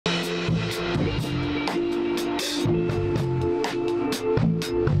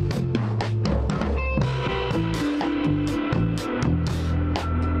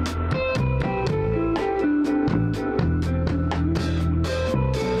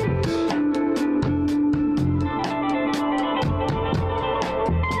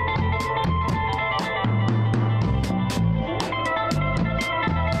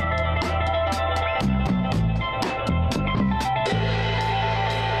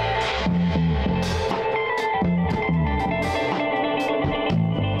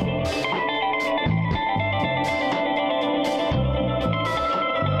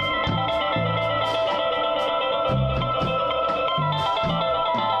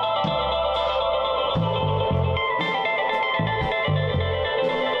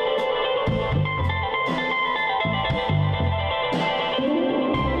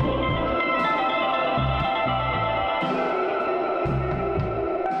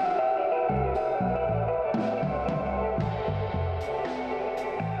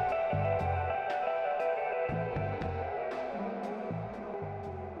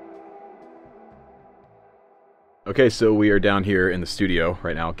Okay, so we are down here in the studio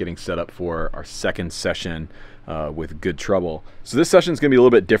right now getting set up for our second session with Good Trouble. So this session is going to be a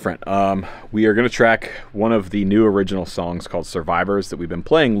little bit different. We are going to track one of the new original songs called Survivors that we've been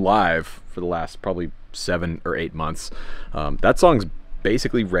playing live for the last probably 7 or 8 months. That song's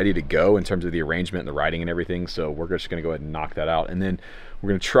basically ready to go in terms of the arrangement and the writing and everything, so we're just going to go ahead and knock that out. And then we're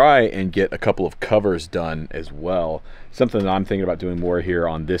going to try and get a couple of covers done as well. Something that I'm thinking about doing more here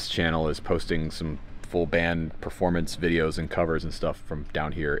on this channel is posting some full band performance videos and covers and stuff from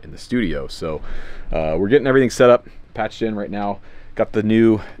down here in the studio. So we're getting everything set up, patched in right now. Got the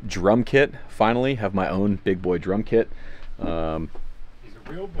new drum kit, finally. Have my own big boy drum kit. He's a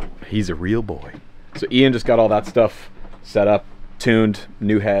real boy. He's a real boy. So Ian just got all that stuff set up, tuned,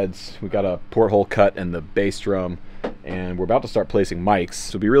 new heads. We got a porthole cut and the bass drum, and we're about to start placing mics.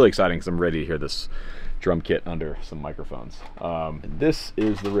 So it'll be really exciting because I'm ready to hear this drum kit under some microphones. This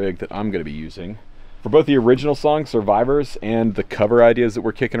is the rig that I'm going to be using for both the original song Survivors and the cover ideas that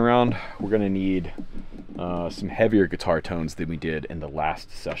we're kicking around. We're going to need some heavier guitar tones than we did in the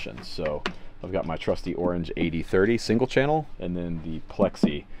last session. So I've got my trusty orange 8030 single channel and then the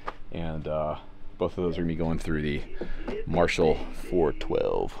Plexi, and both of those are going to be going through the Marshall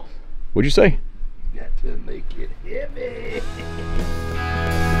 412. What'd you say? Got to make it heavy.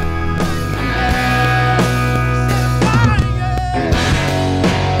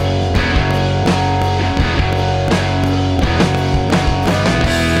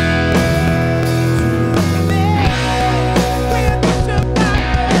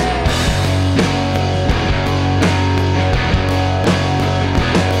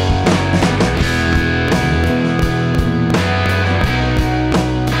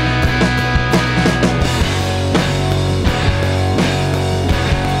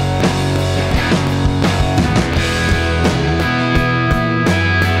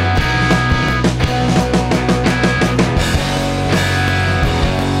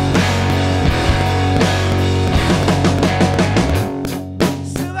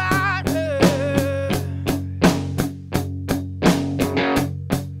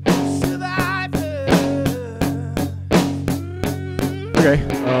 Okay.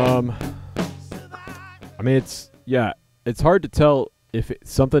 I mean, it's hard to tell if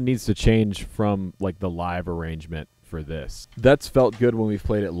something needs to change from like the live arrangement for this. That's felt good when we've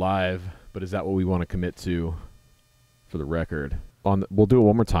played it live, but is that what we want to commit to for the record? We'll do it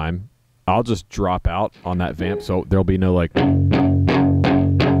one more time. I'll just drop out on that vamp, so there'll be no like. 'Cause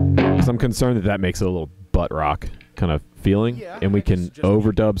I'm concerned that makes it a little butt rock kind of feeling, Yeah, and we can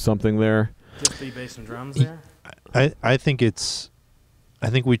overdub something there. Just the bass and drums there. I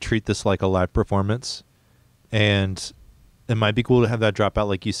think we treat this like a live performance, and it might be cool to have that drop out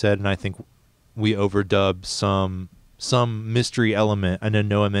like you said, and I think we overdub some mystery element. I know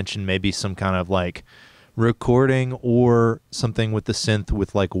Noah mentioned maybe some kind of like recording or something with the synth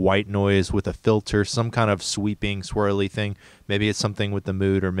with like white noise with a filter, some kind of sweeping swirly thing. Maybe it's something with the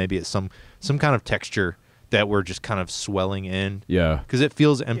mood, or maybe it's some kind of texture that we're just kind of swelling in. Yeah. Because it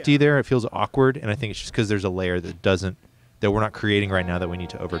feels empty there. It feels awkward, and I think it's just because there's a layer that we're not creating right now that we need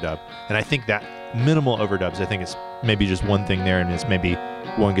to overdub. And I think that minimal overdubs, I think it's maybe just one thing there, and it's maybe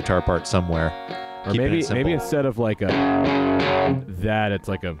one guitar part somewhere. Or maybe instead of like it's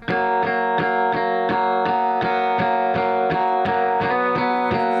like a.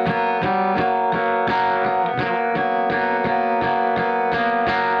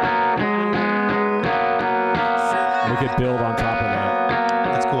 We could build on top of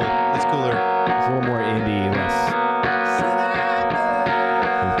that. That's cool. That's cooler. It's a little more indie, less.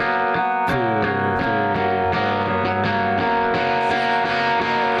 2, 3, 4.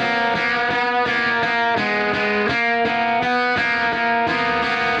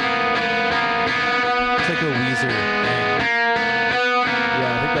 It's like a Weezer thing.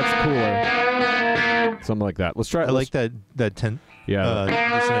 Yeah, I think that's cooler. Something like that. Let's try. I like that 10. Yeah.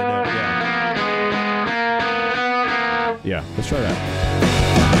 Dissonant note, yeah. Yeah. Let's try that.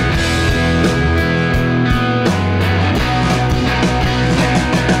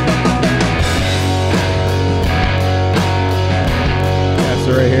 Yeah,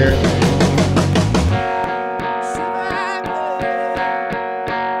 so right here.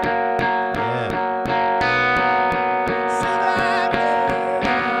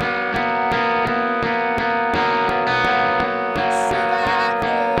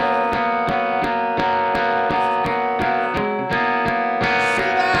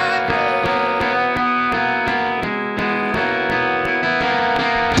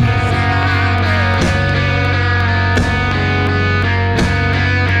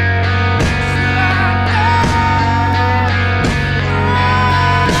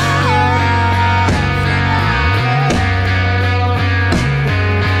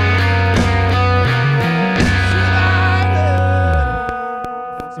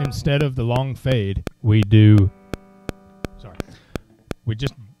 instead of the long fade, we do. Sorry, we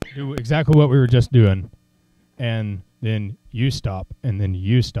just do exactly what we were just doing, and then you stop, and then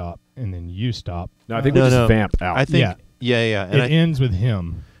you stop, and then you stop. No, I think we just vamp out. I think, Yeah. yeah. It ends with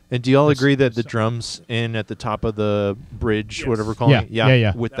him. And do y'all That's- agree that the so- drums in at the top of the bridge, Yes. whatever we're calling it?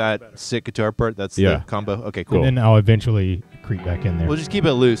 Yeah. With that sick guitar part, that's Yeah. the combo. Okay, cool. And then I'll eventually creep back in there. We'll just keep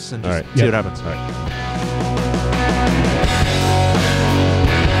it loose and just All right. see Yeah. what happens. All right.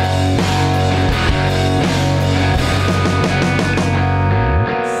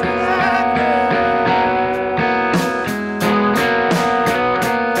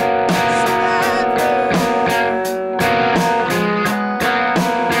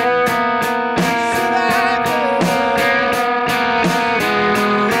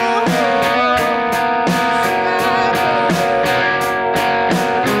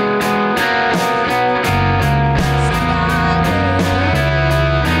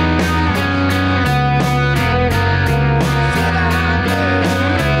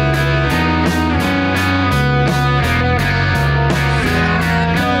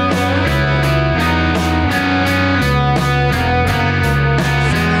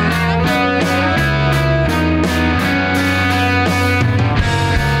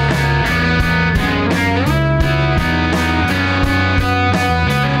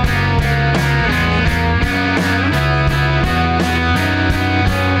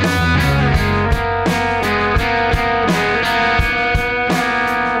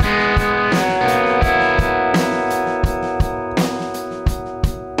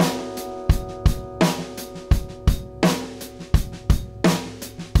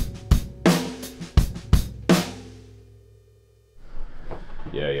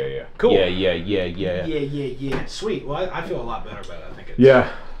 Yeah. Cool. Yeah. Sweet. Well, I feel a lot better about it. I think it's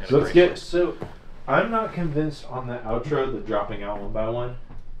Yeah. in a So let's great get. place. So, I'm not convinced on the outro, the dropping out one by one.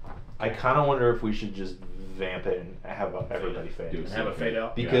 I kind of wonder if we should just vamp it and have everybody fade. Do And have a fade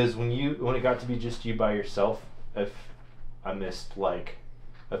out. Because when it got to be just you by yourself, if I missed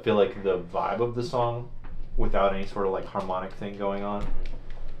I feel like the vibe of the song without any sort of like harmonic thing going on.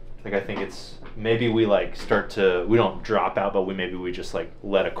 Like I think it's maybe we we don't drop out, but we just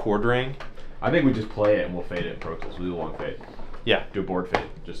let a chord ring. I think we just play it and we'll fade it in Pro Tools. We do a long fade. Yeah. Do a board fade.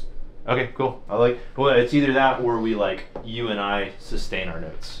 Just. Okay, cool. Well, it's either that or we you and I sustain our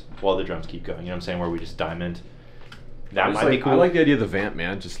notes while the drums keep going. You know what I'm saying? Where we just diamond. That might be cool. I like the idea of the vamp,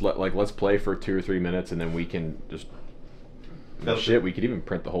 man. Just let's play for 2 or 3 minutes and then we can just. Shit, we could even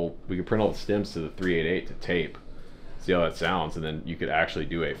print we could print all the stems to the 388 to tape. See how that sounds, and then you could actually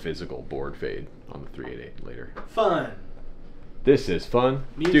do a physical board fade on the 388 later. Fun. This is fun.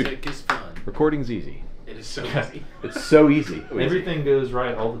 Music Dude, is fun. recording's easy. It is so easy. It's so easy. Everything goes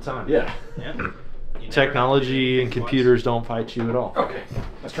right all the time. Yeah. Yeah. You never Technology have and to think computers don't fight you at all. once. Okay,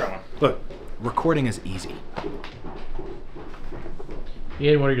 let's try one. Look, recording is easy.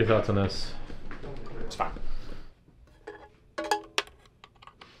 Ian, what are your thoughts on this? It's fine.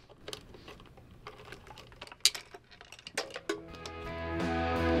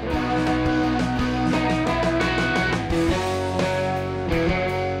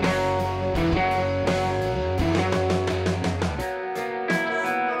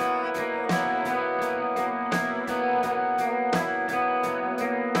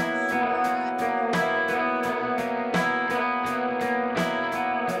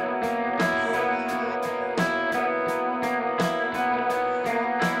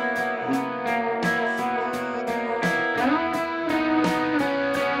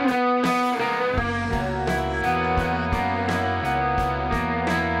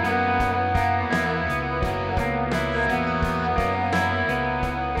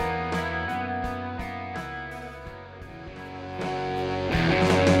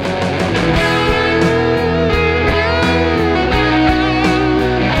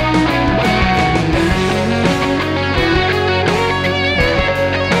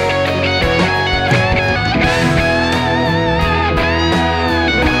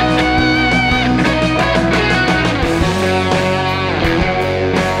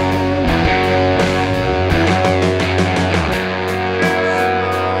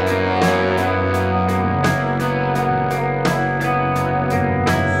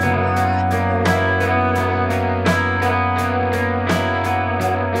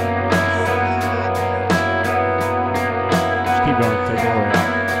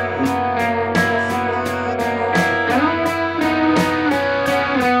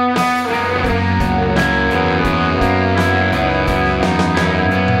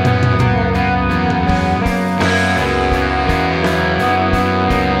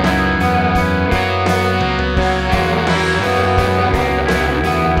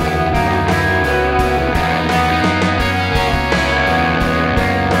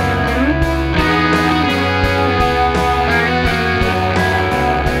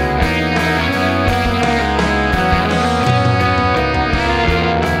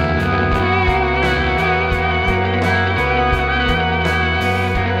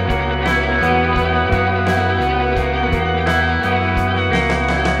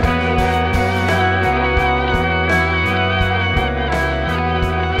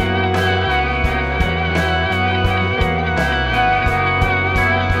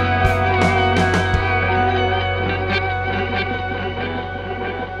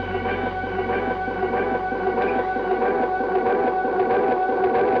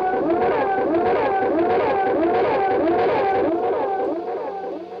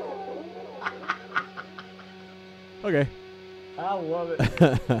 Okay. I love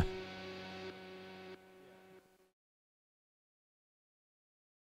it.